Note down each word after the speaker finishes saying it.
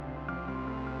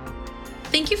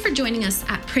Thank you for joining us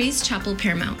at Praise Chapel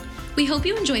Paramount. We hope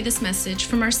you enjoy this message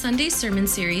from our Sunday sermon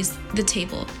series, The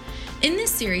Table. In this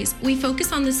series, we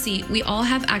focus on the seat we all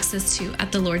have access to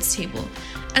at the Lord's table,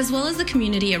 as well as the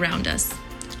community around us.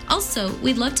 Also,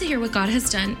 we'd love to hear what God has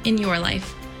done in your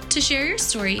life. To share your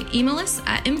story, email us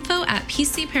at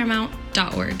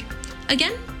info@pcparamount.org.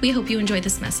 Again, we hope you enjoy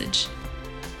this message.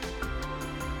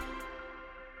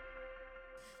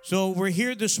 So we're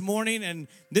here this morning, and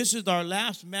this is our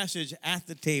last message at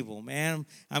the table, man.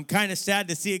 I'm kind of sad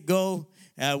to see it go.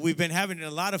 We've been having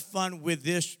a lot of fun with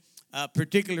this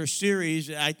particular series.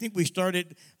 I think we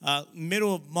started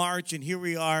middle of March, and here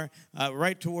we are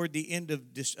right toward the end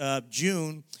of this,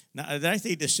 June. Now, did I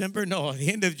say December? No, the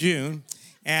end of June.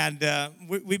 And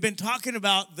we've been talking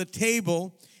about the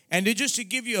table. And just to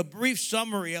give you a brief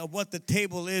summary of what the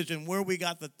table is and where we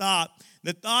got the thought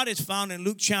is found in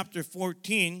Luke chapter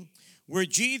 14, where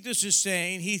Jesus is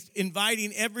saying he's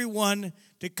inviting everyone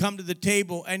to come to the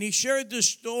table. And he shared this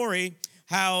story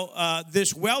how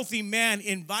this wealthy man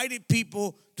invited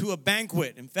people to a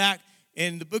banquet. In fact,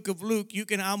 in the book of Luke, you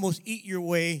can almost eat your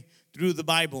way through the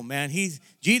Bible, man.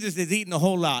 Jesus is eating a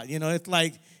whole lot. You know, it's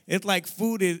like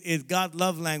food is God's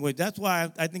love language. That's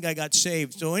why I think I got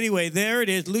saved. So anyway, there it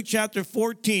is, Luke chapter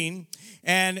 14.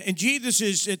 And Jesus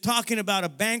is talking about a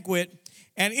banquet.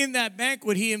 And in that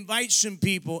banquet, he invites some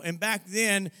people. And back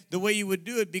then, the way you would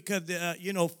do it, because, they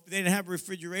didn't have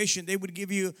refrigeration, they would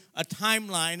give you a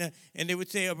timeline. And they would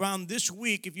say, around this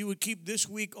week, if you would keep this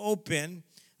week open,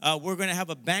 we're going to have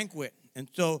a banquet. And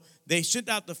so they sent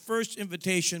out the first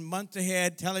invitation months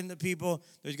ahead, telling the people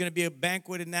there's going to be a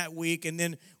banquet in that week. And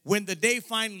then when the day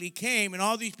finally came, and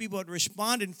all these people had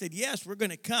responded and said, yes, we're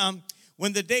going to come.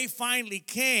 When the day finally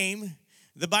came,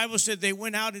 the Bible said they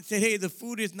went out and said, hey, the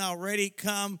food is now ready,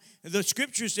 come. And the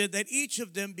scripture said that each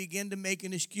of them began to make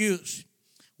an excuse.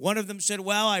 One of them said,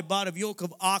 well, I bought a yoke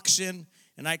of oxen,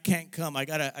 and I can't come. I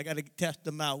gotta test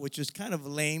them out, which is kind of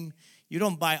lame. You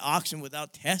don't buy oxen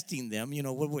without testing them. You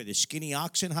know, what were they, skinny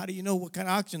oxen? How do you know what kind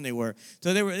of oxen they were? So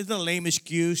it's a lame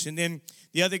excuse. And then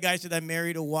the other guy said, I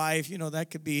married a wife. You know,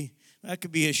 that could be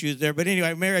issues there. But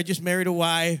anyway, I just married a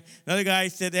wife. Another guy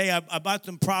said, hey, I bought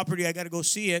some property. I got to go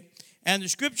see it. And the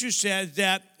scripture says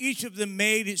that each of them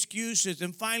made excuses.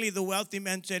 And finally, the wealthy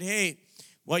man said, hey,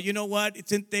 well, you know what?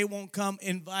 Since they won't come,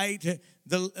 invite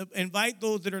those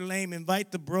that are lame,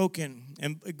 invite the broken,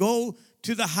 and go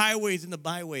to the highways and the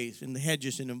byways and the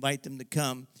hedges and invite them to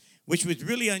come, which was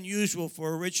really unusual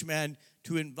for a rich man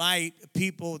to invite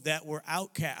people that were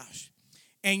outcasts.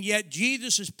 And yet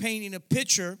Jesus is painting a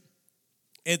picture,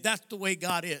 and that's the way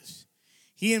God is.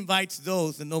 He invites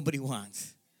those that nobody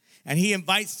wants, and he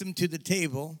invites them to the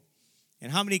table.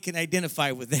 And how many can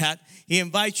identify with that? He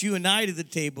invites you and I to the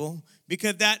table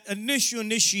because that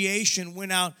initiation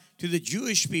went out to the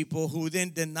Jewish people who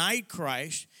then denied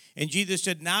Christ. And Jesus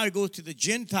said, now it goes to the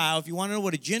Gentile. If you want to know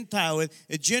what a Gentile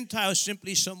is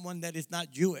simply someone that is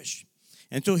not Jewish.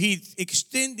 And so he's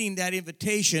extending that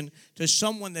invitation to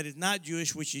someone that is not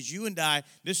Jewish, which is you and I.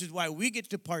 This is why we get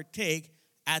to partake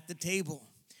at the table.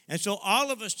 And so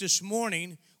all of us this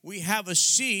morning, we have a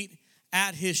seat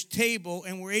at his table,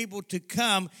 and we're able to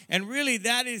come. And really,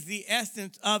 that is the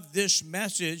essence of this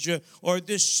message or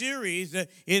this series,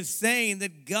 is saying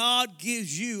that God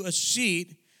gives you a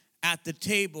seat at the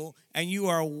table, and you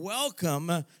are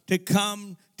welcome to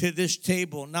come to this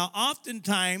table. Now,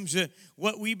 oftentimes,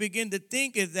 what we begin to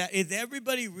think is that, is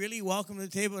everybody really welcome to the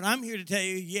table? And I'm here to tell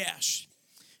you, yes.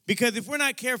 Because if we're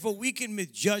not careful, we can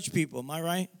misjudge people. Am I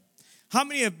right? How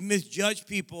many have misjudged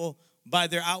people by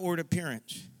their outward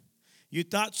appearance? You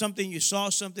thought something, you saw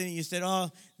something, and you said,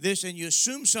 oh, this, and you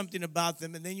assumed something about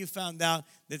them, and then you found out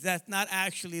that that's not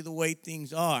actually the way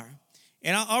things are.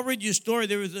 And I'll read you a story.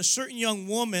 There was a certain young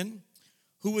woman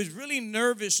who was really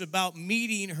nervous about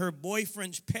meeting her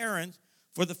boyfriend's parents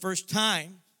for the first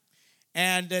time.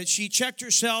 And she checked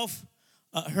herself,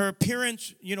 her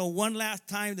appearance, one last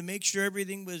time to make sure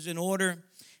everything was in order.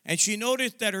 And she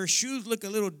noticed that her shoes looked a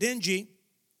little dingy.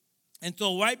 And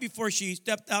so right before she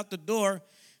stepped out the door,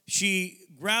 she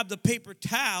grabbed a paper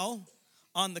towel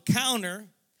on the counter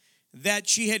that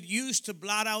she had used to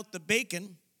blot out the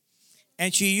bacon,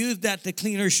 and she used that to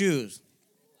clean her shoes.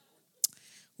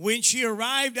 When she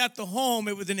arrived at the home,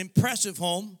 it was an impressive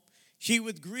home. She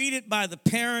was greeted by the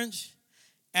parents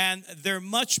and their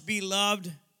much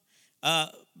beloved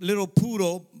little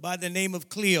poodle by the name of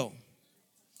Cleo.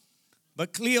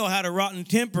 But Cleo had a rotten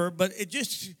temper, but it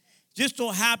just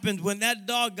so happened when that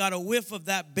dog got a whiff of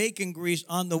that bacon grease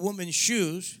on the woman's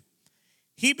shoes,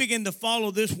 he began to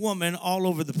follow this woman all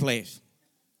over the place.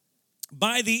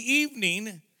 By the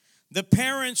evening, the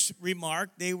parents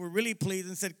remarked, they were really pleased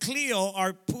and said, Cleo,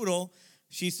 our poodle,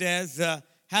 she says,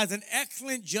 has an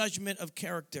excellent judgment of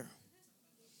character.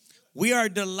 We are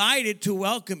delighted to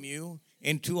welcome you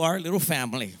into our little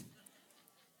family.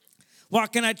 Well,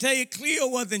 can I tell you, Cleo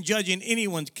wasn't judging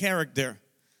anyone's character.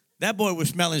 That boy was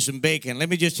smelling some bacon. Let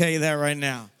me just tell you that right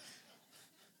now.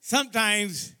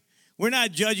 Sometimes we're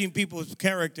not judging people's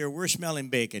character. We're smelling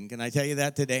bacon. Can I tell you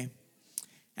that today?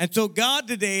 And so God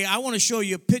today, I want to show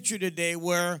you a picture today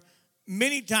where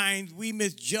many times we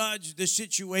misjudge the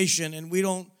situation and we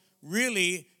don't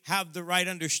really have the right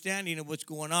understanding of what's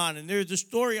going on. And there's a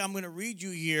story I'm going to read you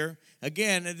here.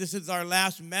 Again, this is our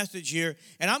last message here.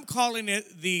 And I'm calling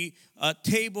it the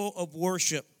table of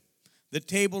worship. The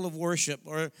table of worship.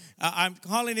 Or I'm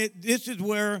calling it, this is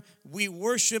where we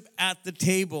worship at the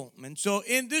table. And so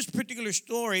in this particular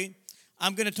story,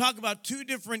 I'm going to talk about two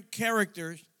different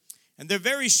characters. And they're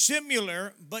very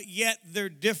similar, but yet they're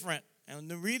different. And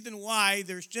the reason why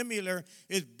they're similar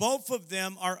is both of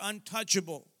them are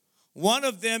untouchable. One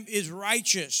of them is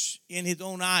righteous in his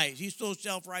own eyes. He's so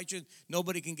self-righteous,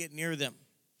 nobody can get near them.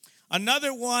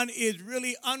 Another one is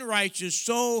really unrighteous,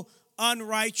 so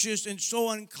unrighteous and so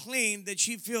unclean that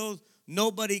she feels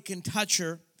nobody can touch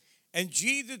her. And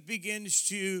Jesus begins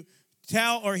to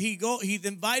tell, or he's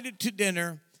invited to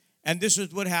dinner, and this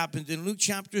is what happens. In Luke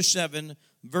chapter 7,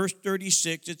 verse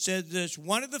 36, it says this: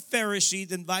 one of the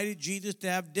Pharisees invited Jesus to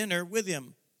have dinner with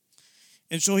him.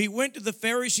 And so he went to the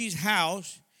Pharisee's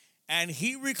house, and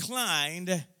he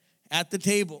reclined at the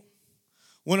table.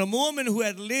 When a woman who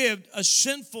had lived a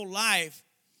sinful life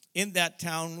in that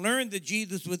town learned that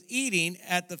Jesus was eating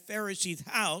at the Pharisee's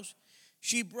house,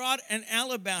 she brought an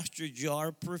alabaster jar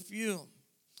of perfume.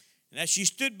 And as she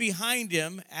stood behind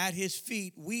him at his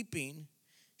feet weeping,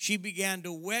 she began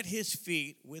to wet his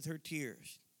feet with her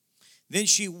tears. Then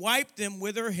she wiped them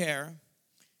with her hair,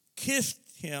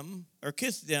 kissed them,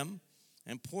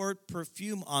 and poured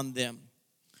perfume on them.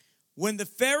 When the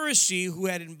Pharisee who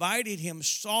had invited him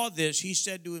saw this, he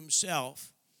said to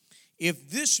himself, if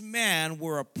this man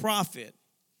were a prophet,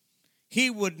 he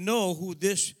would know who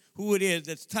it is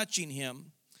that's touching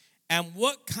him and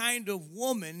what kind of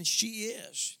woman she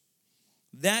is,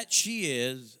 that she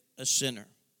is a sinner.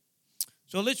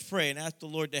 So let's pray and ask the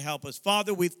Lord to help us.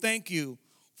 Father, we thank you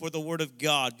for the word of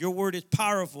God. Your word is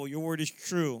powerful. Your word is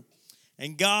true.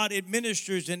 And God, it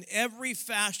ministers in every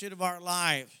facet of our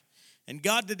lives. And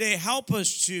God, today, help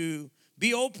us to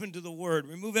be open to the word.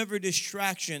 Remove every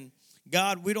distraction.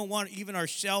 God, we don't want even our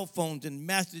cell phones and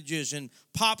messages and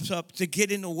pops-ups to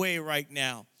get in the way right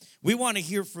now. We want to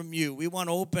hear from you. We want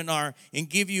to open and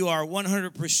give you our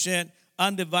 100%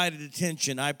 undivided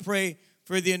attention. I pray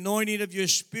for the anointing of your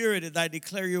spirit as I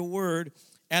declare your word,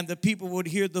 and the people would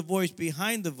hear the voice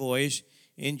behind the voice.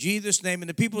 In Jesus' name. And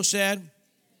the people said,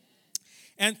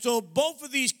 and so both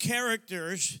of these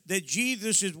characters that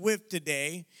Jesus is with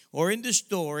today, or in the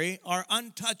story, are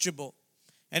untouchable.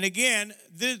 And again,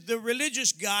 the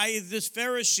religious guy is this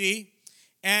Pharisee,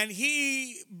 and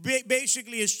he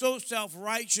basically is so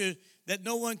self-righteous that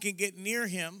no one can get near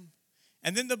him.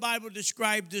 And then the Bible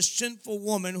described this sinful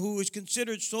woman who is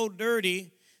considered so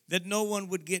dirty that no one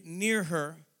would get near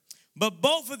her. But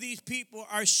both of these people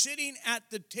are sitting at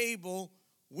the table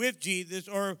with Jesus,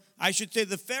 or I should say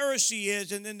the Pharisee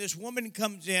is, and then this woman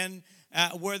comes in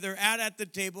where they're at the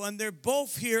table, and they're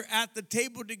both here at the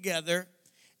table together,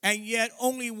 and yet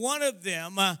only one of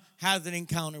them has an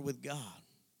encounter with God.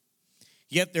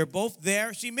 Yet they're both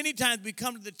there. See, many times we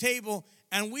come to the table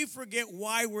and we forget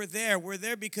why we're there. We're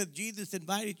there because Jesus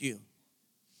invited you.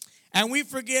 And we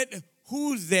forget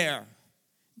who's there.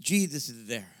 Jesus is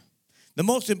there. The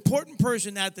most important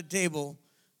person at the table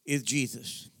is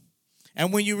Jesus.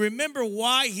 And when you remember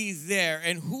why he's there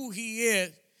and who he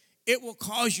is, it will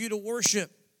cause you to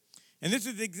worship. And this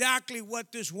is exactly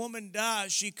what this woman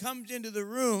does. She comes into the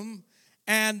room,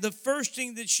 and the first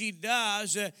thing that she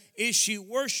does is she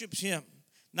worships him.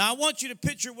 Now, I want you to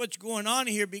picture what's going on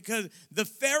here, because the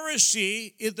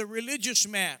Pharisee is the religious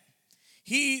man.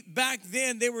 Back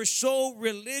then, they were so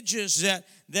religious that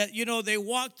they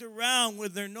walked around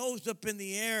with their nose up in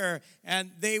the air,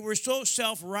 and they were so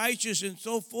self-righteous and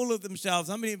so full of themselves.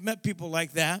 How many have met people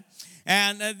like that?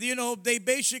 And, they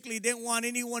basically didn't want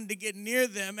anyone to get near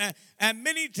them. And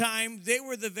many times, they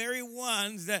were the very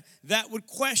ones that would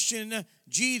question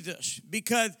Jesus,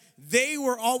 because they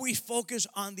were always focused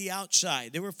on the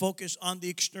outside. They were focused on the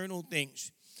external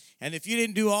things. And if you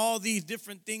didn't do all these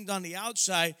different things on the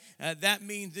outside, that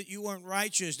means that you weren't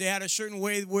righteous. They had a certain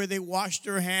way where they washed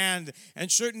their hands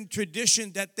and certain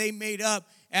traditions that they made up.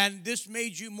 and this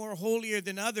made you more holier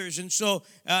than others. And so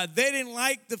they didn't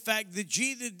like the fact that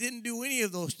Jesus didn't do any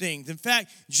of those things. In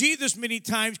fact, Jesus many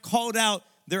times called out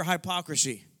their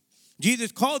hypocrisy.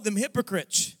 Jesus called them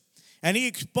hypocrites. And he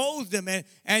exposed them.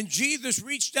 And Jesus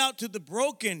reached out to the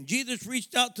broken. Jesus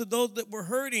reached out to those that were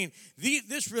hurting.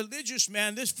 This religious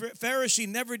man, this Pharisee,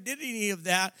 never did any of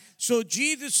that. So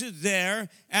Jesus is there,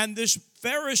 and this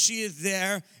Pharisee is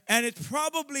there. And it's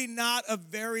probably not a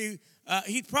very,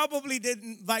 he probably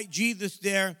didn't invite Jesus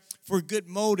there for good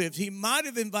motives. He might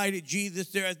have invited Jesus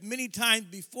there as many times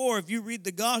before. If you read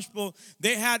the gospel,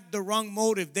 they had the wrong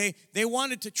motive. They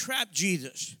wanted to trap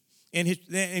Jesus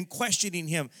in questioning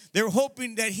him. They're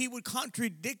hoping that he would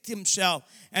contradict himself.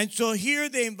 And so here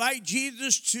they invite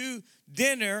Jesus to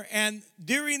dinner, and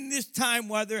during this time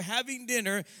while they're having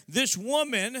dinner, this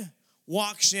woman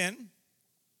walks in,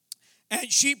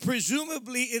 and she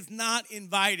presumably is not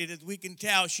invited. As we can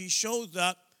tell, she shows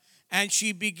up, and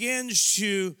she begins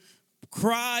to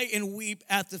cry and weep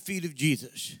at the feet of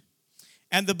Jesus.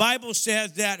 And the Bible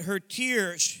says that her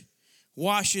tears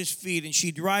wash his feet, and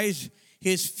she dries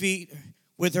his feet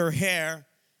with her hair,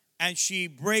 and she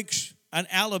breaks an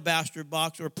alabaster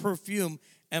box or perfume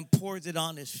and pours it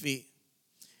on his feet.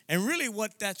 And really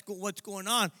what's going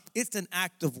on, it's an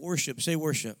act of worship. Say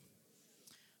worship.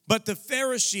 But the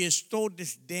Pharisee is so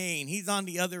disdain. He's on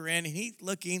the other end, and he's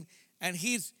looking, and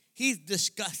he's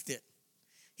disgusted.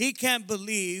 He can't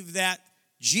believe that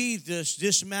Jesus,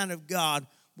 this man of God,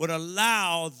 would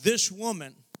allow this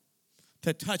woman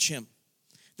to touch him.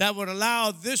 That would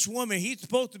allow this woman, he's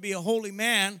supposed to be a holy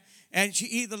man, and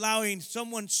he's allowing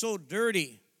someone so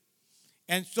dirty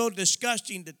and so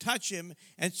disgusting to touch him.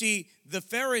 And see, the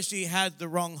Pharisee has the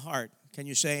wrong heart. Can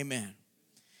you say amen?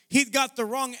 He's got the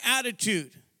wrong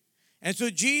attitude. And so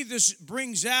Jesus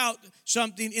brings out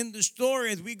something in the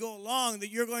story as we go along that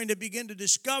you're going to begin to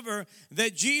discover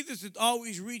that Jesus is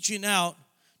always reaching out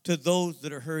to those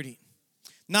that are hurting.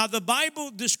 Now, the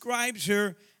Bible describes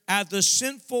her as a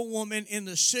sinful woman in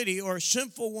the city or a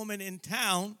sinful woman in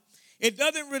town. It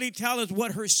doesn't really tell us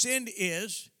what her sin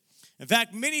is. In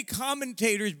fact, many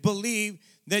commentators believe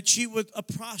that she was a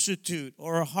prostitute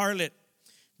or a harlot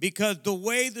because the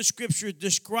way the scriptures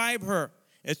describe her,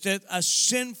 it says a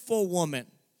sinful woman.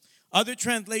 Other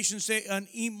translations say an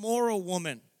immoral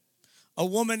woman. A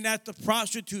woman that's a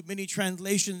prostitute. Many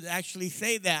translations actually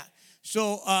say that.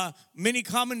 So many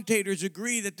commentators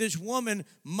agree that this woman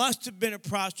must have been a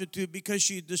prostitute because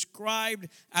she's described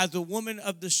as a woman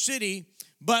of the city,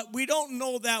 but we don't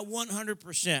know that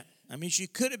 100%. I mean, she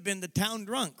could have been the town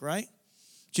drunk, right?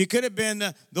 She could have been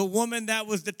the woman that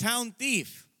was the town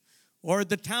thief or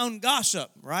the town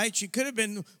gossip, right? She could have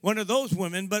been one of those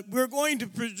women, but we're going to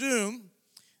presume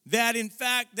that, in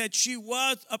fact, that she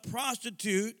was a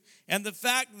prostitute, and the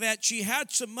fact that she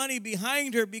had some money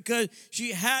behind her because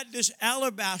she had this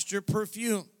alabaster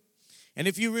perfume. And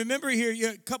if you remember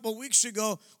here, a couple weeks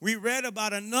ago, we read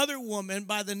about another woman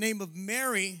by the name of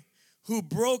Mary who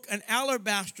broke an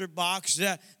alabaster box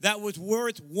that was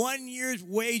worth 1 year's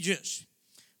wages.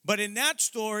 But in that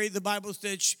story, the Bible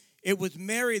says it was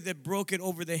Mary that broke it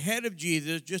over the head of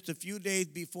Jesus just a few days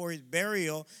before his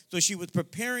burial. So she was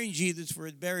preparing Jesus for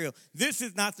his burial. This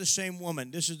is not the same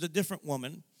woman. This is a different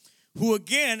woman who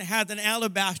again had an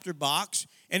alabaster box,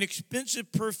 an expensive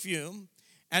perfume.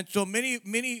 And so many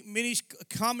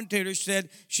commentators said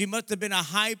she must have been a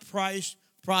high-priced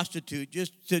prostitute,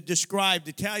 just to describe,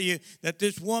 to tell you that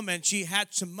this woman, she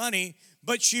had some money,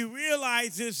 but she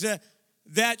realizes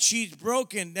that she's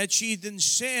broken, that she's in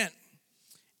sin.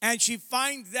 And she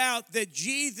finds out that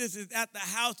Jesus is at the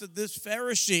house of this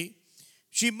Pharisee.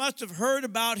 She must have heard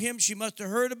about him. She must have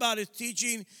heard about his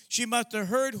teaching. She must have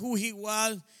heard who he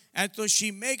was. And so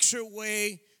she makes her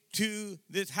way to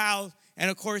this house. And,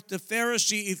 of course, the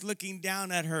Pharisee is looking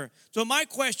down at her. So my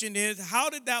question is, how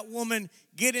did that woman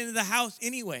get into the house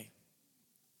anyway?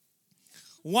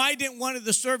 Why didn't one of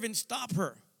the servants stop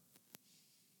her?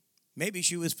 Maybe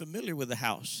she was familiar with the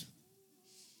house.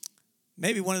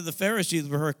 Maybe one of the Pharisees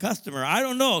were her customer. I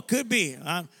don't know. It could be.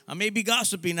 I may be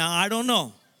gossiping now. I don't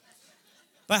know.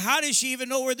 But how did she even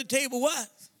know where the table was?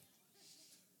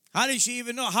 How did she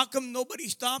even know? How come nobody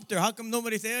stopped her? How come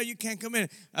nobody said, oh, you can't come in?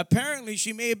 Apparently,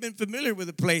 she may have been familiar with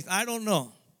the place. I don't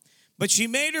know. But she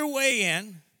made her way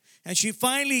in, and she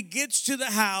finally gets to the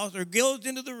house or goes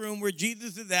into the room where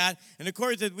Jesus is at. And, of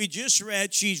course, as we just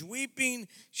read, she's weeping,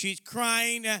 she's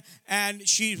crying, and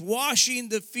she's washing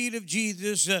the feet of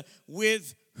Jesus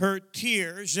with her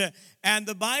tears. And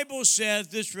the Bible says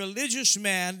this religious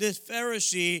man, this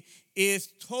Pharisee, is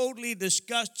totally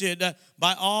disgusted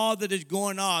by all that is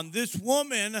going on. This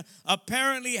woman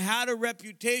apparently had a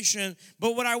reputation,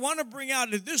 but what I want to bring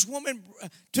out is this woman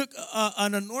took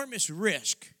an enormous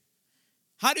risk.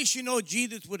 How did she know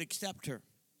Jesus would accept her?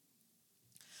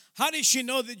 How did she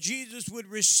know that Jesus would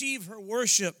receive her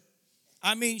worship?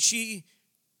 I mean, she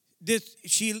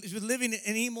was living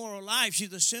an immoral life.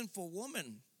 She's a sinful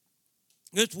woman.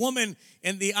 This woman,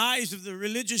 in the eyes of the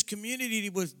religious community,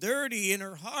 was dirty in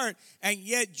her heart, and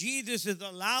yet Jesus is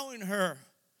allowing her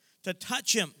to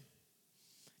touch him.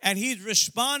 And he's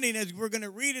responding, as we're going to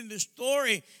read in the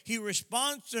story, he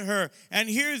responds to her. And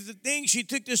here's the thing, she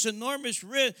took this enormous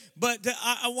risk. But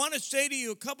I want to say to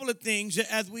you a couple of things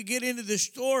as we get into the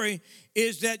story,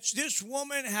 is that this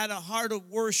woman had a heart of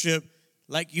worship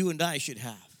like you and I should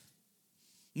have.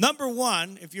 Number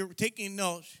one, if you're taking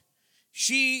notes,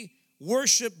 she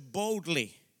worshiped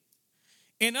boldly.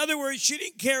 In other words, she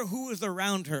didn't care who was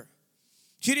around her.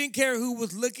 She didn't care who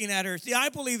was looking at her. See, I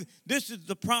believe this is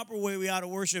the proper way we ought to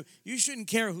worship. You shouldn't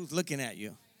care who's looking at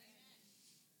you.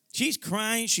 She's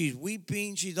crying, she's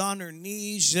weeping, she's on her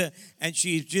knees, and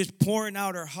she's just pouring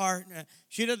out her heart.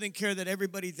 She doesn't care that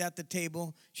everybody's at the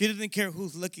table. She doesn't care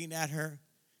who's looking at her.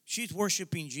 She's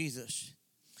worshiping Jesus.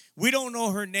 We don't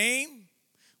know her name.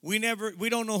 We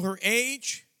don't know her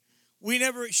age.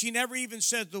 She never even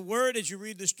says the word as you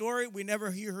read the story. We never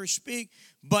hear her speak.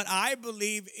 But I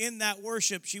believe in that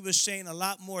worship, she was saying a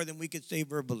lot more than we could say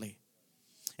verbally.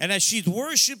 And as she's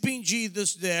worshiping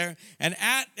Jesus there and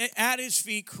at his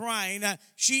feet crying,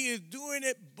 she is doing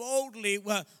it boldly.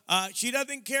 She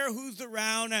doesn't care who's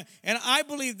around. And I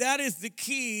believe that is the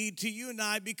key to you and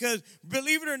I, because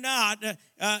believe it or not,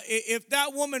 if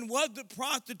that woman was the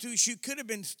prostitute, she could have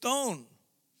been stoned.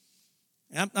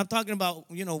 And I'm talking about,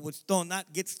 with stone,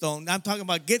 not get stoned. I'm talking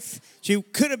about she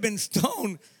could have been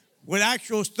stoned with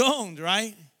actual stones,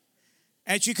 right?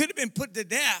 And she could have been put to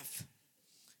death.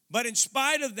 But in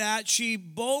spite of that, she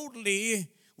boldly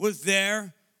was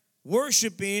there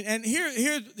worshiping. And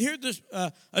here's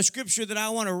a scripture that I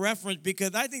want to reference,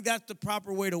 because I think that's the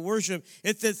proper way to worship.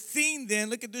 It says, seeing then,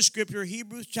 look at this scripture,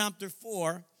 Hebrews chapter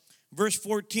 4, verse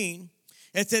 14.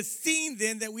 It says, seeing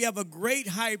then that we have a great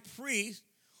high priest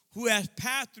who has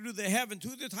passed through the heavens.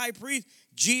 Who's this high priest?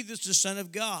 Jesus, the Son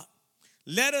of God.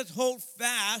 Let us hold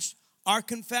fast our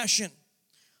confession.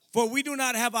 For we do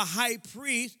not have a high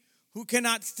priest who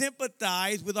cannot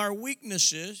sympathize with our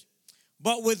weaknesses,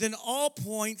 but was in all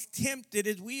points tempted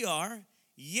as we are,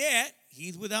 yet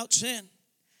he's without sin.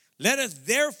 Let us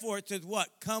therefore, it says what?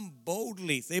 Come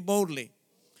boldly, say boldly,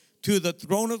 to the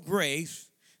throne of grace,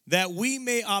 that we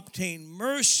may obtain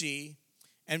mercy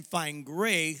and find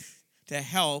grace to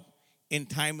help in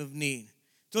time of need.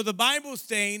 So the Bible's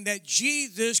saying that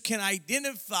Jesus can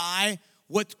identify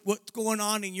what's going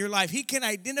on in your life. He can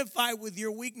identify with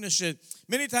your weaknesses.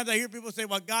 Many times I hear people say,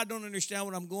 well, God don't understand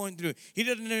what I'm going through. He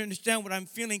doesn't understand what I'm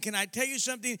feeling. Can I tell you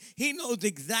something? He knows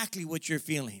exactly what you're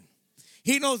feeling.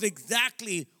 He knows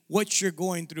exactly what you're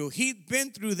going through. He's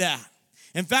been through that.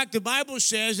 In fact, the Bible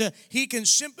says he can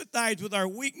sympathize with our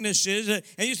weaknesses.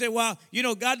 And you say, well,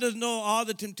 God doesn't know all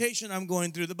the temptation I'm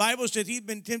going through. The Bible says he's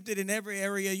been tempted in every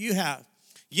area you have,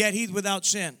 yet he's without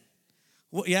sin.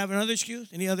 Well, you have another excuse?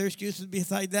 Any other excuses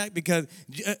besides that? Because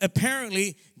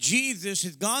apparently Jesus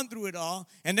has gone through it all,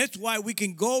 and that's why we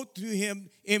can go to him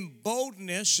in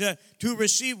boldness to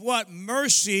receive what?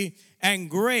 Mercy and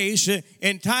grace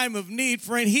in time of need.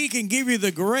 Friend, he can give you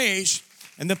the grace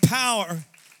and the power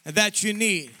that you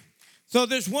need. So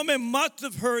this woman must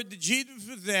have heard that Jesus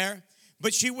was there,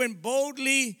 but she went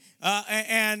boldly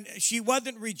and she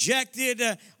wasn't rejected.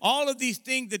 All of these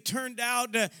things that turned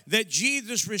out that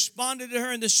Jesus responded to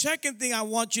her. And the second thing I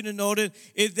want you to notice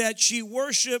is that she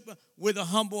worshiped with a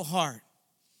humble heart.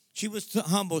 She was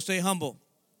humble. Say humble.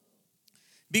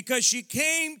 Because she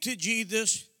came to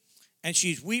Jesus and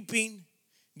she's weeping.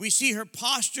 We see her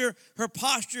posture. Her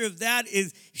posture of that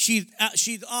is she's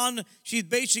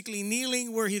basically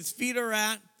kneeling where his feet are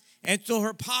at. And so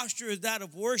her posture is that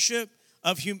of worship,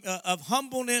 of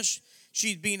humbleness.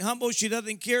 She's being humble. She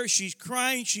doesn't care. She's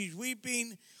crying. She's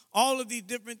weeping. All of these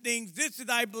different things. This is,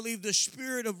 I believe, the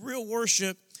spirit of real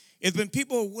worship is when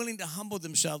people are willing to humble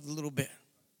themselves a little bit.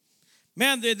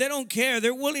 Man, they don't care.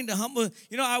 They're willing to humble.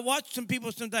 I watch some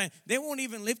people sometimes. They won't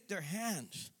even lift their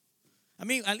hands. I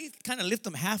mean, at least kind of lift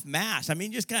them half-mast. I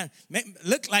mean, just kind of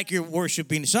look like you're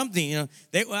worshiping something,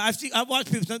 I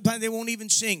watch people, sometimes they won't even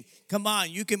sing. Come on,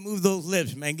 you can move those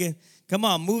lips, man. Come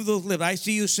on, move those lips. I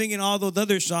see you singing all those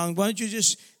other songs. Why don't you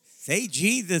just say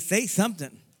Jesus, say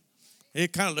something? They're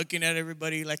kind of looking at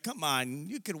everybody like, come on,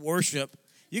 you could worship.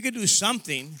 You could do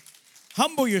something.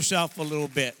 Humble yourself a little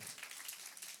bit.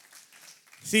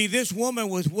 See, this woman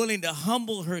was willing to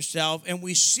humble herself, and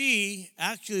we see,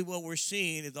 actually what we're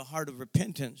seeing is a heart of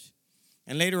repentance.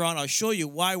 And later on, I'll show you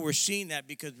why we're seeing that,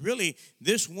 because really,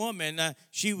 this woman,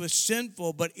 she was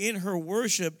sinful, but in her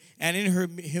worship and in her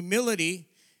humility,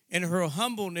 in her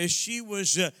humbleness, she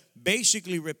was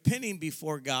basically repenting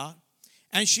before God.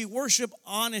 And she worshiped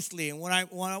honestly. And what I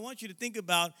want you to think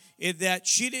about is that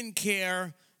she didn't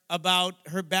care about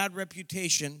her bad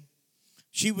reputation.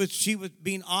 She was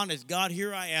being honest. God,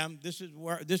 here I am. This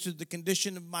is the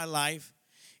condition of my life.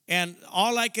 And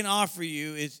all I can offer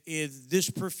you is this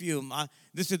perfume.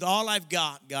 This is all I've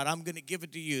got, God. I'm going to give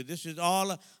it to you. This is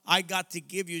all I got to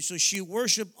give you. So she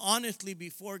worshiped honestly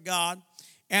before God,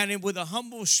 and with a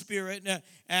humble spirit, and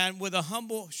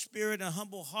a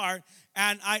humble heart.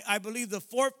 And I believe the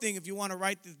fourth thing, if you want to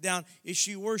write this down, is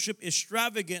she worshiped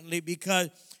extravagantly, because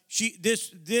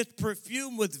this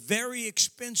perfume was very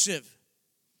expensive.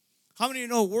 How many of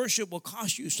you know worship will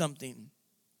cost you something?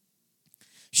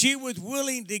 She was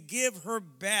willing to give her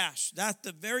best. That's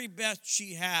the very best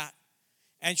she had.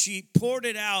 And she poured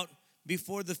it out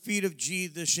before the feet of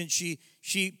Jesus. And she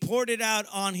poured it out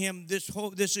on him,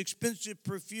 this expensive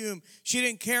perfume. She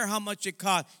didn't care how much it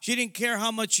cost. She didn't care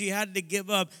how much she had to give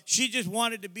up. She just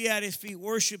wanted to be at his feet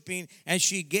worshiping. And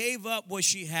she gave up what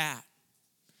she had.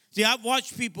 See, I've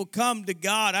watched people come to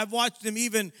God. I've watched them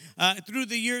even through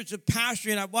the years of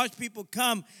pastoring. I've watched people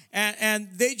come and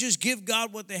they just give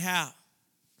God what they have.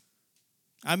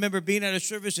 I remember being at a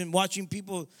service and watching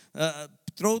people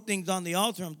throw things on the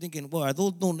altar. I'm thinking, well, are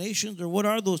those donations or what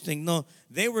are those things? No,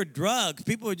 they were drugs.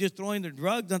 People were just throwing their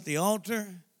drugs at the altar.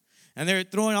 And they're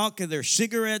throwing out their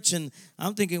cigarettes. And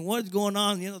I'm thinking, what's going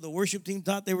on? You know, the worship team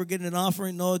thought they were getting an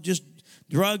offering. No, just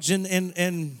drugs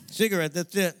and cigarettes.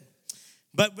 That's it.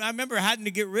 But I remember having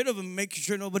to get rid of them, making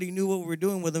sure nobody knew what we were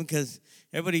doing with them, because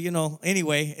everybody,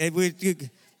 anyway, we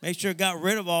make sure got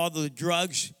rid of all the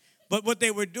drugs. But what they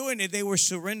were doing is they were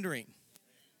surrendering.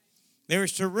 They were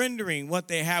surrendering what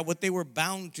they had, what they were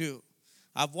bound to.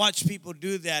 I've watched people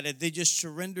do that, and they just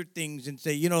surrender things and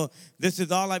say, this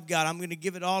is all I've got. I'm going to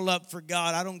give it all up for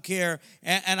God. I don't care.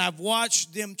 And I've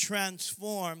watched them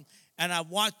transform, and I've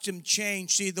watched them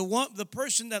change. See, the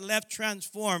person that left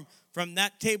transformed from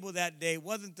that table that day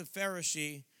wasn't the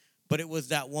Pharisee, but it was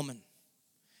that woman.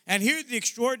 And here's the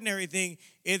extraordinary thing,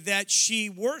 is that she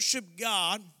worshiped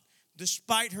God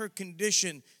despite her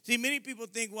condition. See, many people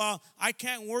think, well, I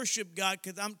can't worship God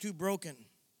because I'm too broken.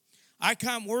 I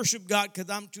can't worship God because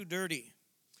I'm too dirty.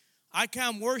 I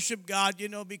can't worship God,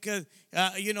 because,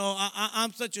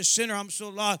 I'm such a sinner. I'm so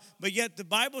lost. But yet the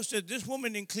Bible says this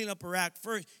woman didn't clean up her act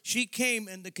first. She came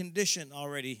in the condition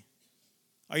already.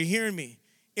 Are you hearing me?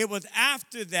 It was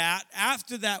after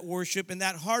that worship and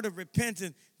that heart of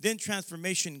repentance, then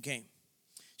transformation came.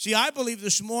 See, I believe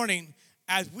this morning,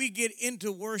 as we get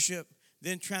into worship,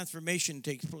 then transformation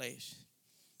takes place.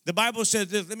 The Bible says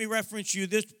this. Let me reference you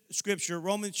this scripture,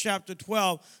 Romans chapter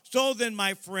 12. So then,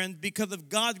 my friends, because of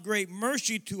God's great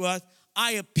mercy to us,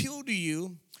 I appeal to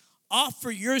you, offer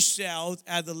yourselves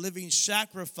as a living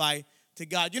sacrifice to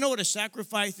God. You know what a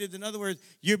sacrifice is? In other words,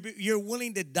 you're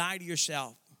willing to die to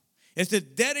yourself. It's to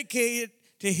dedicate it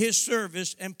to his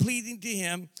service and pleasing to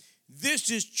him.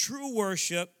 This is true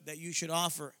worship that you should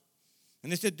offer.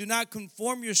 And they said, do not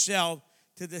conform yourself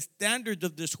to the standards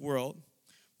of this world,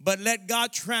 but let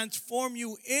God transform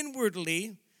you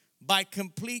inwardly by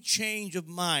complete change of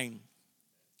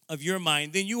your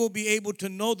mind. Then you will be able to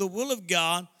know the will of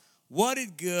God, what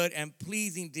is good and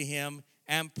pleasing to him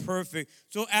and perfect.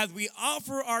 So as we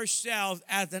offer ourselves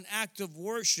as an act of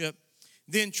worship,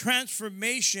 then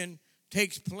transformation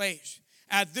takes place.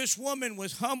 As this woman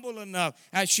was humble enough,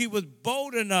 as she was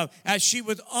bold enough, as she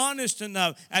was honest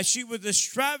enough, as she was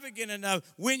extravagant enough,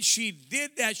 when she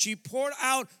did that, she poured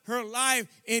out her life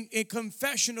in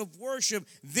confession of worship.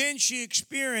 Then she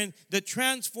experienced the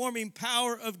transforming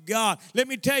power of God. Let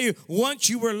me tell you, once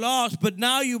you were lost, but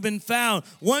now you've been found.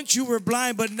 Once you were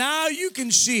blind, but now you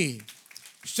can see.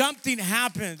 Something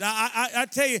happens. I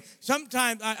tell you,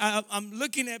 sometimes I'm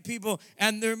looking at people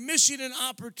and they're missing an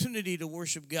opportunity to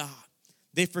worship God.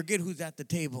 They forget who's at the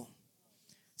table.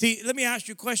 See, let me ask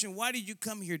you a question. Why did you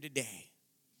come here today?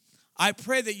 I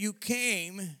pray that you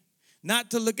came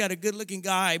not to look at a good-looking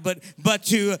guy, but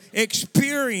to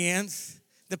experience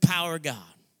the power of God.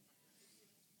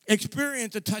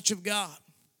 Experience the touch of God.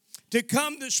 To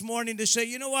come this morning to say,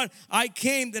 you know what? I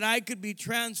came that I could be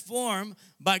transformed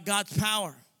by God's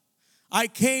power. I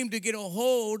came to get a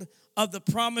hold of the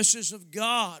promises of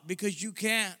God, because you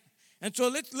can't. And so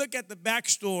let's look at the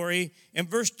backstory in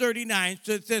verse 39.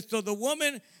 So it says, so the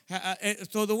woman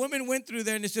went through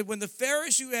there, and it said, when the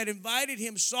Pharisee who had invited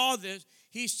him saw this,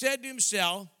 he said to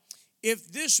himself,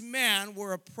 if this man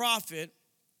were a prophet,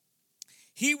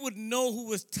 he would know who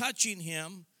was touching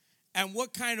him and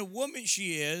what kind of woman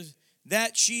she is,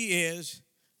 that she is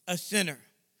a sinner.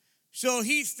 So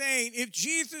he's saying if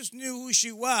Jesus knew who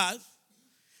she was,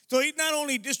 so he's not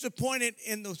only disappointed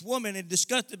in this woman and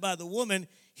disgusted by the woman,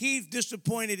 he's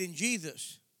disappointed in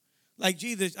Jesus. Like,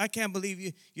 Jesus, I can't believe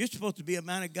you. You're supposed to be a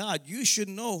man of God. You should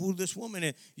know who this woman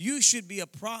is. You should be a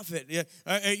prophet.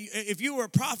 If you were a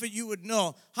prophet, you would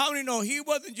know. How many know he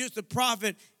wasn't just a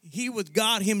prophet, he was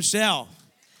God himself?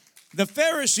 The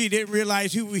Pharisee didn't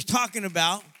realize who he was talking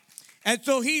about. And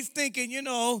so he's thinking, he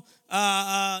doesn't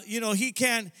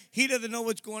know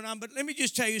what's going on. But let me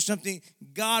just tell you something.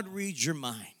 God reads your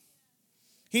mind.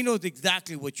 He knows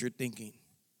exactly what you're thinking.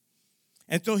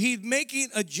 And so he's making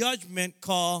a judgment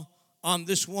call on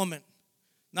this woman.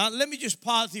 Now, let me just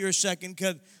pause here a second,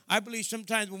 because I believe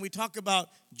sometimes when we talk about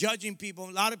judging people,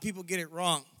 a lot of people get it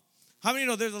wrong. How many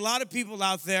know there's a lot of people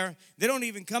out there, they don't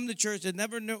even come to church, they've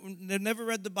never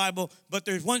read the Bible, but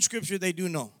there's one scripture they do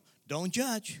know. Don't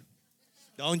judge.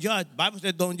 Don't judge. The Bible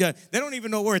said don't judge. They don't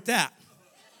even know where it's at.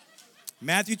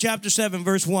 Matthew chapter 7,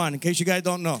 verse 1, in case you guys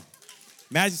don't know.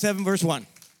 Matthew 7, verse 1.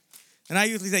 And I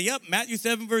usually say, yep, Matthew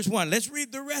 7, verse 1. Let's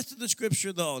read the rest of the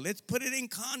scripture, though. Let's put it in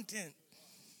content.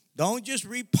 Don't just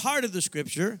read part of the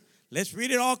scripture. Let's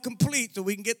read it all complete so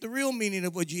we can get the real meaning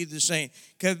of what Jesus is saying.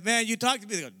 Because, man, you talk to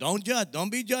people, don't judge.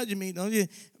 Don't be judging me.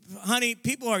 Honey,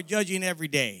 people are judging every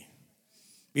day.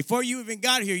 Before you even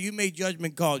got here, you made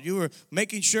judgment calls. You were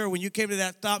making sure when you came to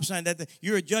that stop sign that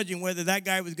you were judging whether that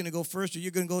guy was going to go first or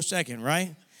you're going to go second,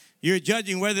 right? You're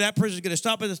judging whether that person is going to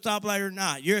stop at the stoplight or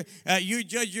not. You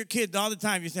judge your kids all the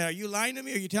time. You say, are you lying to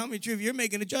me or are you telling me the truth? You're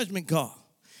making a judgment call.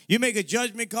 You make a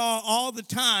judgment call all the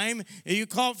time. And you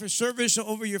call for service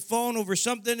over your phone over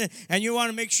something, and you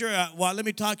want to make sure, let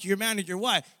me talk to your manager.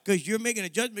 Why? Because you're making a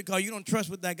judgment call. You don't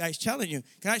trust what that guy's telling you.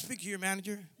 Can I speak to your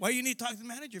manager? Why do you need to talk to the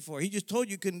manager for? He just told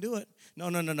you couldn't do it. No.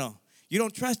 You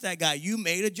don't trust that guy. You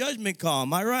made a judgment call.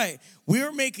 Am I right?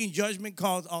 We're making judgment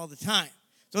calls all the time.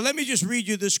 So let me just read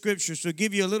you this scripture to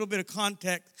give you a little bit of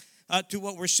context to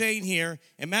what we're saying here.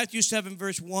 In Matthew 7,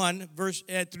 verse 1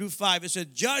 through 5, it says,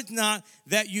 judge not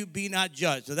that you be not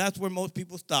judged. So that's where most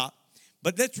people stop.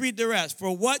 But let's read the rest.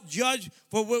 For what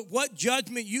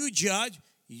judgment you judge,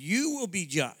 you will be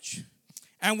judged.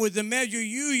 And with the measure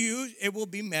you use, it will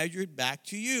be measured back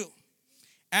to you.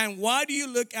 And why do you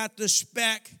look at the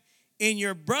speck in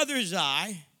your brother's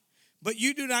eye, but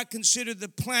you do not consider the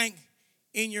plank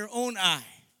in your own eye?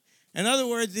 In other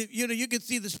words, you can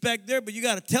see the speck there, but you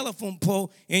got a telephone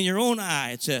pole in your own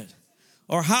eye, it says.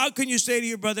 Or how can you say to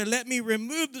your brother, let me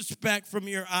remove the speck from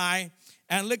your eye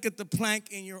and look at the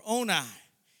plank in your own eye?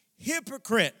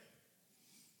 Hypocrite.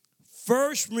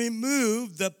 First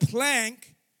remove the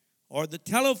plank or the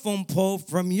telephone pole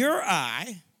from your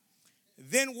eye.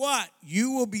 Then what?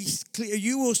 You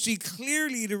will see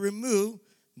clearly to remove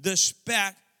the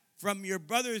speck from your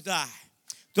brother's eye.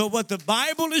 So what the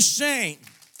Bible is saying,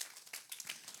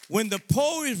 when the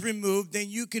pole is removed, then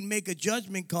you can make a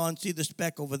judgment call and see the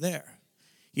speck over there.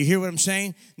 You hear what I'm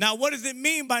saying? Now, what does it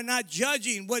mean by not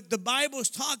judging? What the Bible is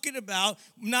talking about,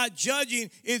 not judging,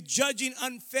 is judging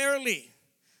unfairly.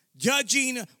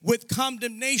 Judging with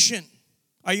condemnation.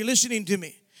 Are you listening to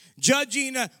me?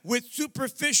 Judging with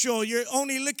superficial. You're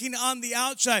only looking on the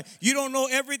outside. You don't know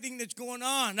everything that's going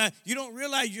on. You don't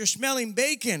realize you're smelling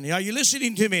bacon. Are you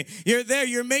listening to me? You're there.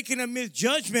 You're making a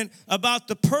misjudgment about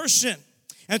the person.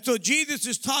 And so Jesus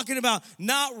is talking about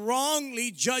not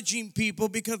wrongly judging people,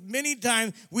 because many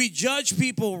times we judge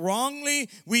people wrongly.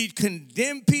 We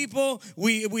condemn people.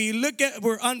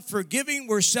 We're unforgiving.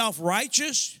 We're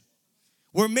self-righteous.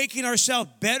 We're making ourselves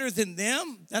better than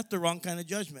them. That's the wrong kind of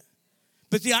judgment.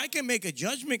 But see, I can make a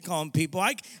judgment call on people.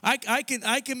 I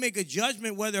can make a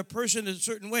judgment whether a person is a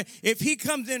certain way. If he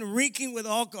comes in reeking with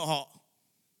alcohol,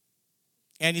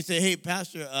 and you say, hey,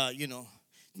 pastor,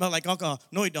 smell like alcohol.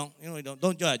 No, he don't. He don't.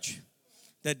 Don't judge.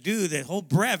 That dude, that whole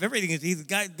breath, everything is, he's a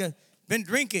guy been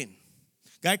drinking.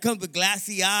 Guy comes with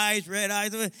glassy eyes, red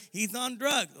eyes. He's on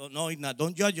drugs. Oh, no, he's not.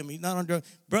 Don't judge him. He's not on drugs.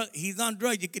 Bro, he's on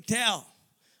drugs. You could tell.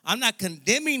 I'm not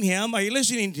condemning him. Are you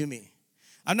listening to me?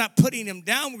 I'm not putting him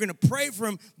down. We're going to pray for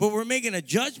him, but we're making a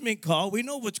judgment call. We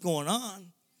know what's going on.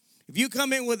 If you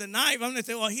come in with a knife, I'm going to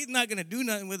say, well, he's not going to do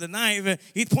nothing with a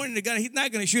knife. He's pointing the gun. He's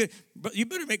not going to shoot. But you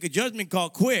better make a judgment call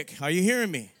quick. Are you hearing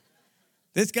me?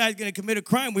 This guy's going to commit a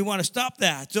crime. We want to stop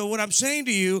that. So what I'm saying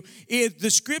to you is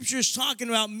the scripture's talking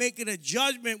about making a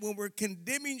judgment when we're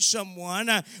condemning someone,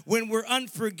 when we're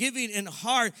unforgiving in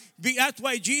heart. That's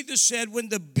why Jesus said when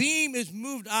the beam is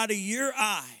moved out of your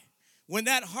eye, when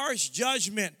that harsh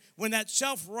judgment, when that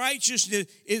self-righteousness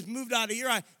is moved out of your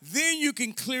eye, then you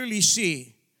can clearly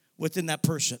see what's in that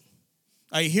person.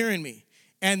 Are you hearing me?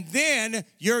 And then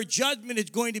your judgment is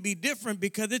going to be different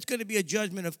because it's going to be a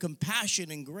judgment of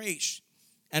compassion and grace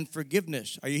and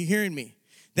forgiveness. Are you hearing me?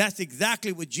 That's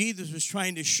exactly what Jesus was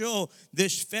trying to show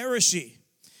this Pharisee.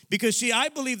 Because, see, I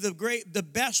believe the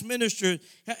best ministers,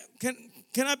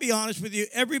 can I be honest with you?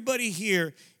 Everybody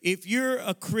here, if you're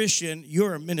a Christian,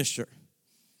 you're a minister.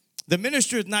 The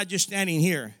minister is not just standing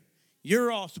here.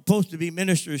 You're all supposed to be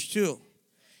ministers too.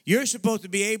 You're supposed to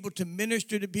be able to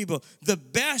minister to people. The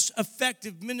best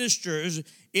effective ministers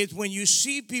is when you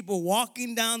see people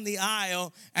walking down the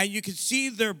aisle and you can see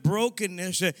their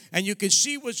brokenness and you can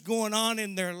see what's going on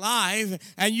in their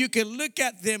life and you can look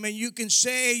at them and you can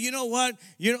say, you know what,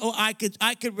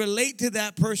 I could relate to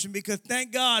that person because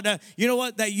thank God, you know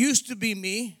what, that used to be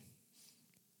me.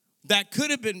 That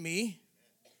could have been me.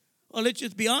 Well, let's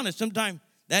just be honest. Sometimes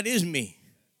that is me.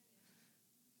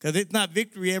 Because it's not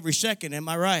victory every second, am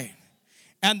I right?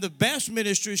 And the best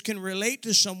ministers can relate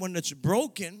to someone that's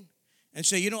broken and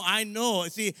say, I know.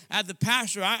 See, as the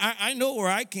pastor, I know where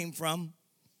I came from.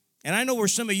 And I know where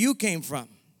some of you came from.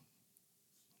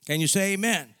 Can you say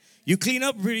amen? You clean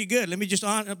up pretty good. Let me just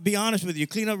be honest with you. You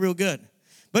clean up real good.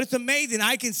 But it's amazing.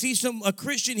 I can see a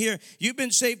Christian here. You've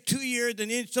been saved 2 years,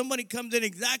 and then somebody comes in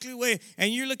exactly the way,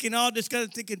 and you're looking all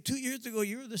disgusted thinking, 2 years ago,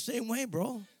 you were the same way,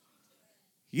 bro.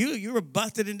 You were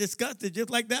busted and disgusted just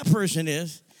like that person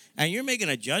is. And you're making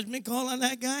a judgment call on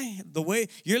that guy? The way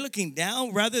you're looking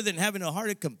down rather than having a heart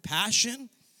of compassion?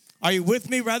 Are you with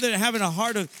me? Rather than having a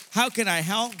heart of, how can I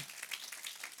help?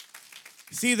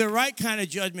 See, the right kind of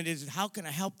judgment is, how can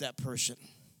I help that person?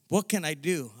 What can I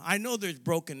do? I know there's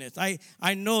brokenness.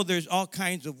 I know there's all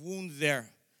kinds of wounds there.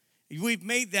 We've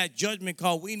made that judgment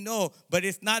call. We know, but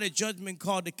it's not a judgment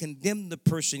call to condemn the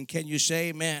person. Can you say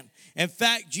amen? In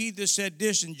fact, Jesus said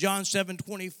this in John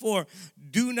 7:24,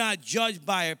 do not judge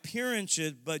by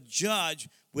appearances, but judge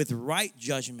with right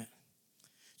judgment.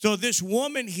 So this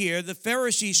woman here, the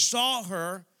Pharisee saw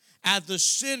her as the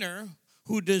sinner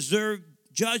who deserved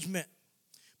judgment.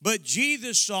 But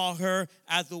Jesus saw her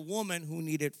as the woman who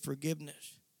needed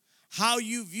forgiveness. How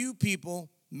you view people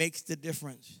makes the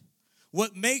difference.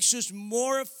 What makes us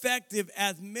more effective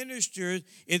as ministers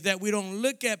is that we don't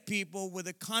look at people with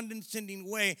a condescending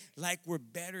way like we're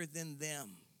better than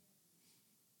them.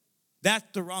 That's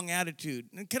the wrong attitude.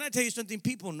 And can I tell you something?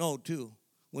 People know too.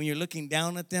 When you're looking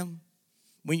down at them,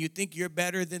 when you think you're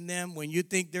better than them, when you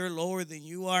think they're lower than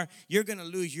you are, you're going to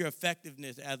lose your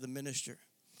effectiveness as a minister.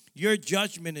 Your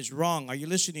judgment is wrong. Are you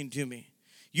listening to me?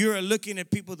 You are looking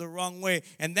at people the wrong way.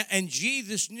 And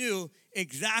Jesus knew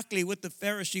exactly what the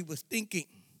Pharisee was thinking.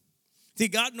 See,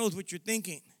 God knows what you're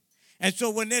thinking. And so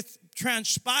when this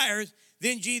transpires,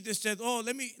 then Jesus says,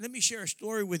 let me share a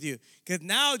story with you. Because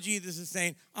now Jesus is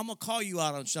saying, I'm going to call you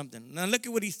out on something. Now look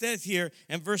at what he says here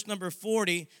in verse number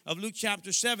 40 of Luke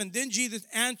chapter 7. Then Jesus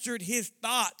answered his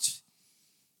thoughts.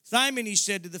 Simon, he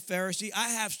said to the Pharisee, I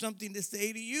have something to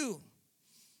say to you.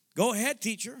 Go ahead,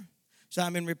 teacher.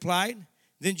 Simon replied.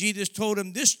 Then Jesus told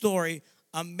him this story.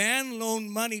 A man loaned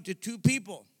money to two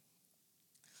people,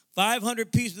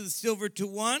 500 pieces of silver to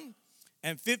one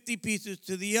and 50 pieces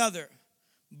to the other.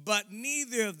 But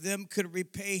neither of them could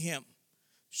repay him.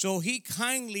 So he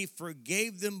kindly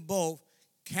forgave them both,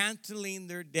 canceling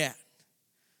their debt.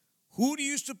 Who do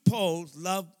you suppose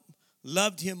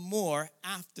loved him more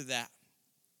after that?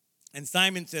 And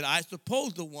Simon said, I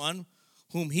suppose the one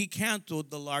whom he canceled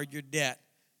the larger debt.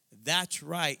 That's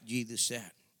right, Jesus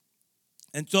said.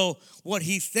 And so what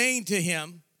he's saying to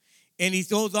him, and he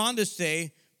goes on to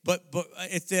say, but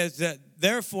it says that,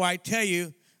 therefore I tell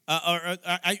you,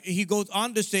 he goes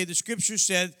on to say, the scripture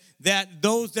says that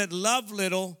those that love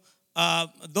little,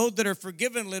 those that are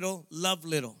forgiven little, love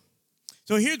little.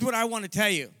 So here's what I want to tell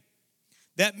you.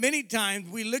 That many times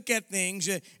we look at things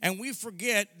and we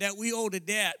forget that we owed a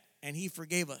debt and he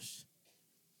forgave us.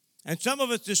 And some of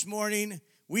us this morning,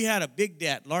 we had a big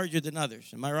debt, larger than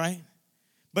others. Am I right?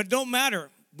 But it don't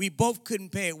matter. We both couldn't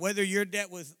pay it. Whether your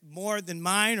debt was more than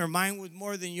mine or mine was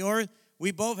more than yours,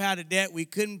 we both had a debt we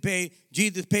couldn't pay.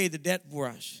 Jesus paid the debt for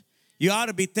us. You ought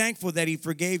to be thankful that he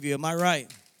forgave you. Am I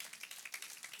right?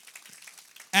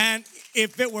 And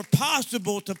if it were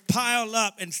possible to pile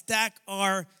up and stack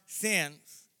our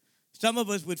sins, some of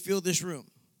us would fill this room.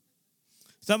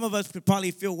 Some of us could probably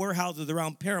fill warehouses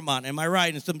around Paramount, am I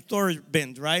right? And some storage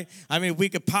bins, right? I mean, we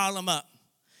could pile them up.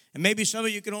 And maybe some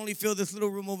of you can only fill this little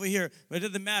room over here. But it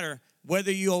doesn't matter.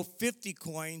 Whether you owe 50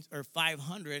 coins or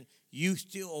 500, you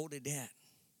still owe the debt.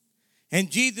 And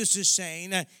Jesus is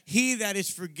saying, he that is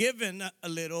forgiven a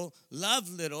little, loves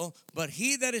little, but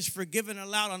he that is forgiven a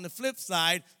lot on the flip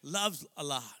side, loves a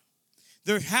lot.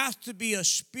 There has to be a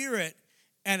spirit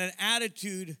and an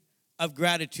attitude of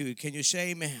gratitude. Can you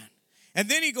say amen? And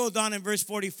then he goes on in verse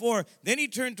 44. Then he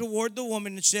turned toward the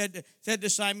woman and said to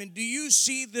Simon, do you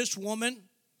see this woman?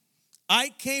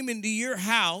 I came into your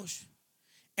house,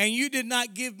 and you did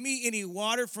not give me any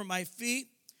water for my feet,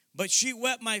 but she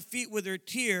wet my feet with her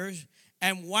tears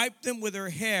and wiped them with her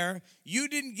hair. You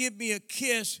didn't give me a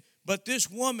kiss, but this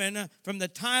woman, from the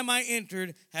time I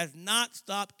entered, has not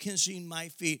stopped kissing my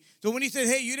feet. So when he said,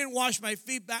 hey, you didn't wash my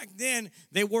feet back then,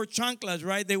 they wore chanclas,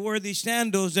 right? They wore these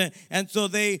sandals, and so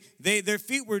their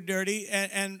feet were dirty.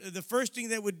 And the first thing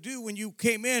they would do when you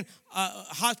came in,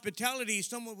 hospitality,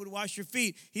 someone would wash your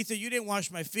feet. He said, you didn't wash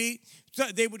my feet. So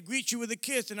they would greet you with a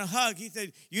kiss and a hug. He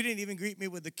said, you didn't even greet me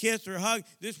with a kiss or a hug.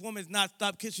 This woman's not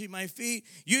stopped kissing my feet.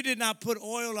 You did not put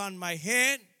oil on my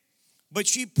head, but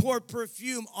she poured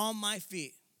perfume on my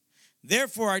feet.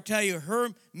 Therefore, I tell you, her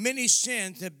many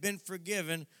sins have been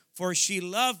forgiven, for she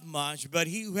loved much, but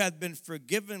he who hath been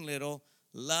forgiven little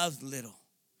loves little.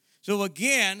 So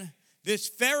again, this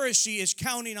Pharisee is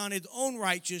counting on his own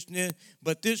righteousness,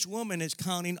 but this woman is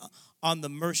counting on the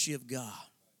mercy of God.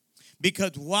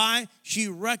 Because why? She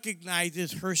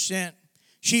recognizes her sin.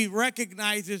 She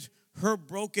recognizes her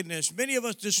brokenness. Many of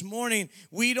us this morning,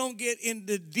 we don't get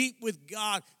into deep with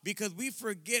God because we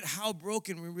forget how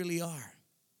broken we really are.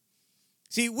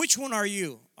 See, which one are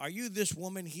you? Are you this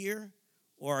woman here,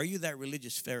 or are you that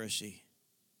religious Pharisee?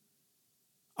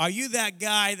 Are you that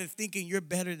guy that's thinking you're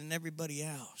better than everybody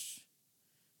else?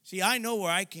 See, I know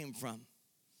where I came from.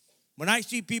 When I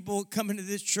see people coming to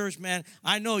this church, man,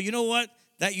 I know, you know what?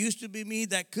 That used to be me,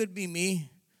 that could be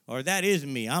me, or that is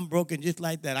me. I'm broken just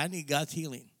like that. I need God's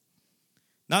healing.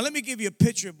 Now, let me give you a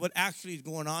picture of what actually is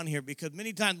going on here, because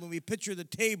many times when we picture the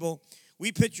table,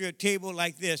 we picture a table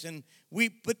like this, and we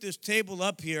put this table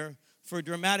up here for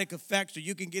dramatic effect so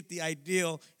you can get the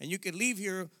ideal, and you can leave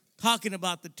here talking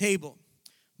about the table.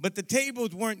 But the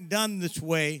tables weren't done this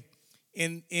way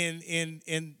in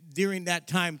during that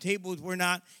time. Tables were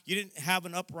not, you didn't have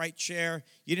an upright chair.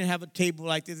 You didn't have a table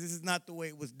like this. This is not the way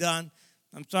it was done.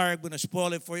 I'm sorry I'm going to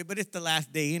spoil it for you, but it's the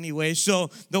last day anyway. So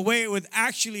the way it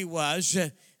actually was,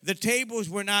 the tables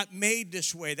were not made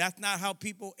this way. That's not how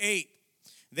people ate.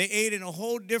 They ate in a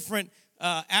whole different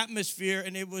atmosphere,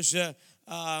 and it was,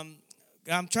 I'm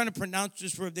trying to pronounce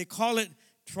this word. They call it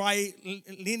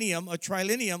trilinium,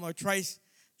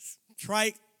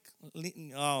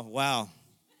 oh, wow.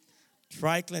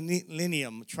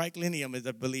 Triclinium is,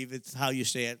 I believe, it's how you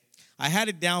say it. I had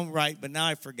it down right, but now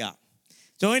I forgot.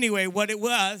 So anyway, what it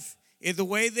was is the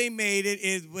way they made it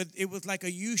it was like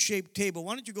a U-shaped table.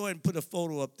 Why don't you go ahead and put a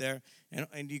photo up there?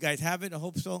 And you guys have it? I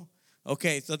hope so.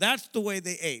 Okay, so that's the way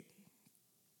they ate.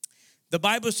 The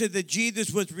Bible said that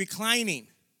Jesus was reclining.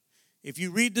 If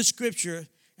you read the scripture,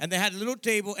 and they had a little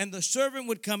table, and the servant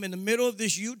would come in the middle of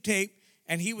this U-tape,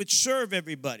 and he would serve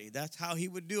everybody. That's how he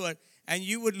would do it. And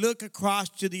you would look across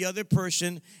to the other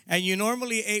person, and you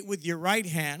normally ate with your right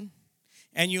hand,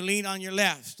 and you lean on your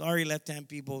left. Sorry, left-hand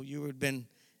people, it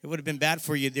would have been bad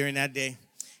for you during that day.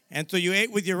 And so you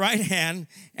ate with your right hand,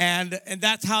 and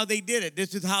that's how they did it.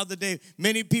 This is how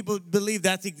many people believe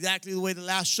that's exactly the way the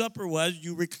Last Supper was.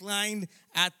 You reclined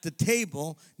at the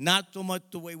table, not so much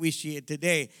the way we see it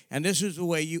today. And this is the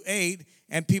way you ate,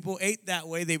 and people ate that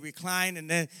way. They reclined, and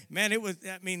then, man,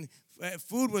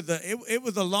 food was it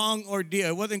was a long ordeal.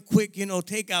 It wasn't quick,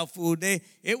 takeout food.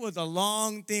 It was a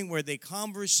long thing where they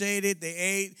conversated, they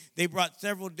ate, they brought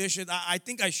several dishes. I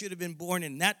think I should have been born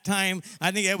in that time. I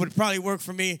think it would probably work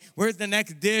for me. Where's the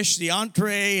next dish, the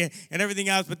entree, and everything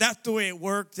else? But that's the way it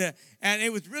worked, and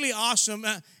it was really awesome.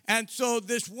 And so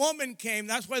this woman came.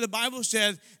 That's why the Bible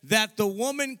says that the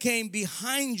woman came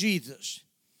behind Jesus.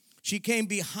 She came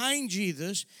behind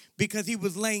Jesus because he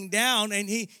was laying down, and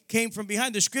he came from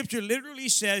behind. The scripture literally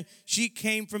says she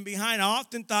came from behind. I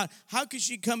often thought, how could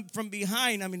she come from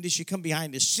behind? I mean, did she come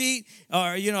behind the seat?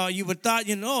 Or, you would thought,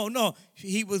 no.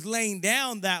 He was laying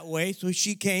down that way, so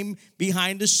she came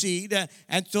behind the seat.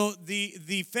 And so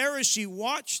the Pharisee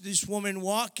watched this woman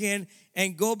walk in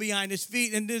and go behind his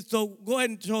feet. And so go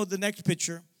ahead and show the next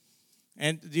picture.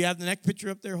 And do you have the next picture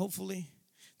up there, hopefully?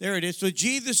 There it is. So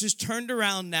Jesus is turned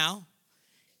around now.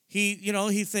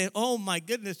 He said, oh my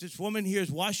goodness, this woman here is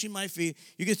washing my feet.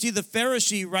 You can see the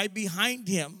Pharisee right behind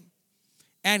him.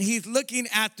 And he's looking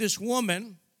at this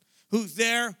woman who's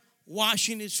there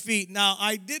washing his feet. Now,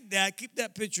 I did that. Keep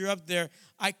that picture up there.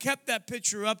 I kept that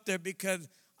picture up there because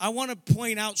I want to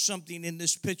point out something in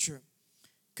this picture.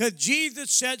 Because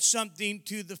Jesus said something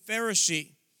to the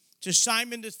Pharisee. to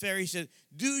Simon the Pharisee. He said,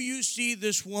 do you see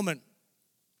this woman?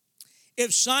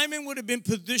 If Simon would have been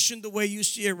positioned the way you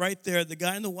see it right there, the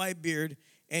guy in the white beard,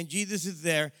 and Jesus is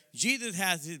there, Jesus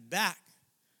has his back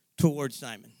towards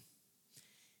Simon.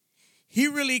 He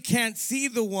really can't see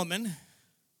the woman,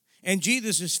 and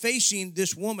Jesus is facing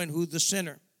this woman who's the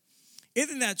sinner.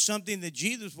 Isn't that something that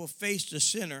Jesus will face the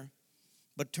sinner,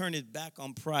 but turn his back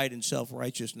on pride and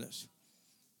self-righteousness?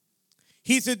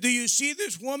 He said, do you see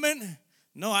this woman?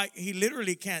 No, he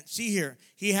literally can't see her.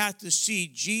 He has to see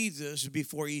Jesus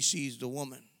before he sees the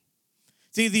woman.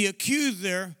 See, the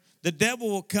accuser, the devil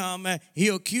will come.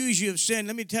 He'll accuse you of sin.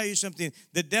 Let me tell you something.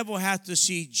 The devil has to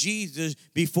see Jesus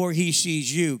before he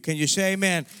sees you. Can you say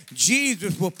amen?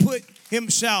 Jesus will put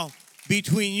himself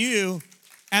between you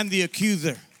and the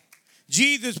accuser.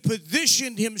 Jesus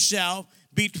positioned himself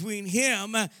between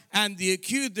him and the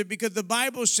accuser, because the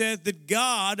Bible says that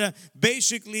God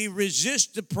basically resists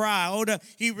the proud.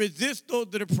 He resists those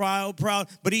that are proud,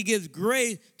 but he gives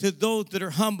grace to those that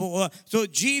are humble. So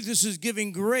Jesus is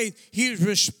giving grace. He is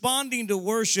responding to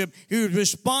worship. He is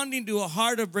responding to a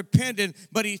heart of repentance,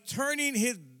 but he's turning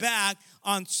his back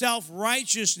on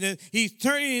self-righteousness. He's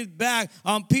turning his back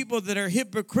on people that are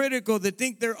hypocritical, that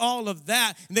think they're all of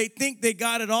that, and they think they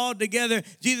got it all together.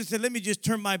 Jesus said, let me just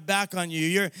turn my back on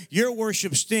you. Your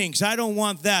worship stinks. I don't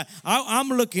want that. I'm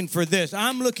looking for this.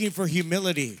 I'm looking for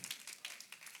humility.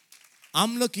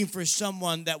 I'm looking for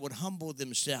someone that would humble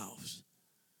themselves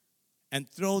and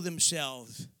throw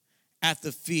themselves at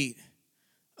the feet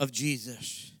of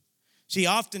Jesus. See,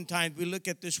 oftentimes we look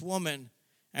at this woman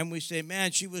and we say,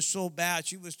 man, she was so bad.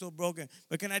 She was so broken.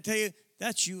 But can I tell you,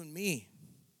 that's you and me.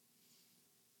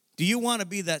 Do you want to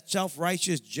be that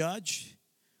self-righteous judge?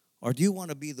 Or do you want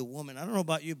to be the woman? I don't know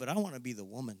about you, but I want to be the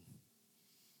woman.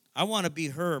 I want to be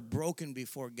her broken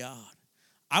before God.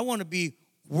 I want to be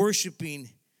worshiping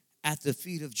at the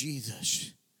feet of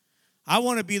Jesus. I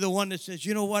want to be the one that says,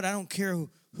 you know what? I don't care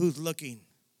who's looking.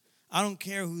 I don't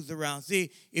care who's around. See,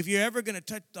 if you're ever going to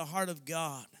touch the heart of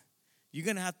God, you're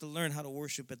going to have to learn how to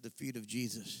worship at the feet of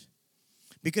Jesus.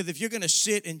 Because if you're going to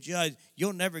sit and judge,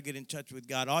 you'll never get in touch with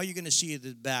God. All you're going to see is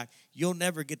his back. You'll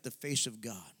never get the face of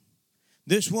God.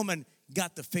 This woman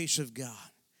got the face of God.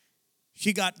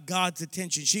 She got God's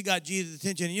attention. She got Jesus'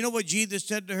 attention. And you know what Jesus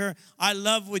said to her? I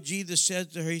love what Jesus says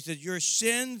to her. He says, your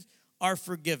sins are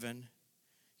forgiven.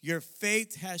 Your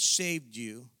faith has saved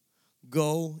you.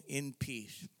 Go in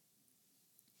peace.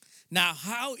 Now,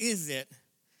 how is it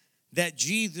that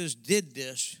Jesus did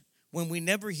this when we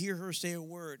never hear her say a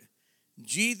word?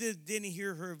 Jesus didn't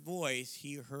hear her voice.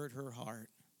 He heard her heart.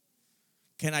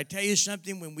 Can I tell you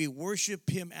something? When we worship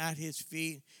him at his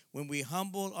feet, when we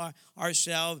humble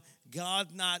ourselves,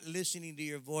 God's not listening to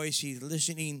your voice. He's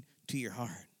listening to your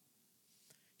heart.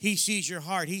 He sees your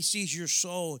heart. He sees your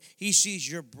soul. He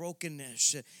sees your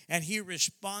brokenness. And he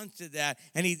responds to that.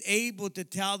 And he's able to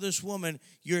tell this woman,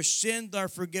 your sins are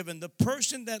forgiven. The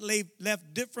person that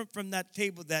left different from that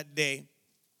table that day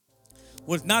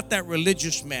was not that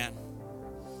religious man,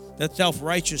 that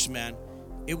self-righteous man.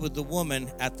 It was the woman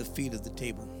at the feet of the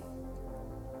table.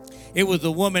 It was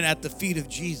the woman at the feet of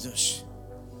Jesus.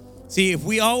 See, if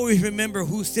we always remember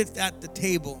who sits at the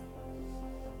table,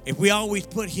 if we always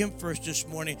put him first this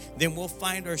morning, then we'll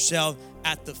find ourselves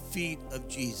at the feet of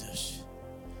Jesus.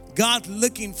 God's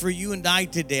looking for you and I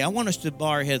today. I want us to bow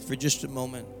our heads for just a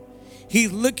moment.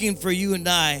 He's looking for you and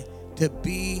I to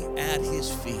be at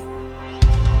his feet.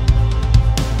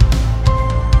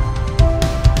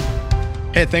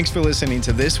 Hey, thanks for listening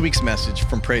to this week's message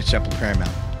from Praise Chapel Paramount.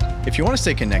 If you want to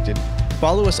stay connected,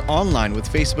 follow us online with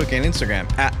Facebook and Instagram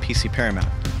at PC Paramount,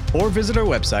 or visit our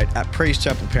website at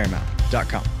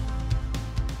praisechapelparamount.com.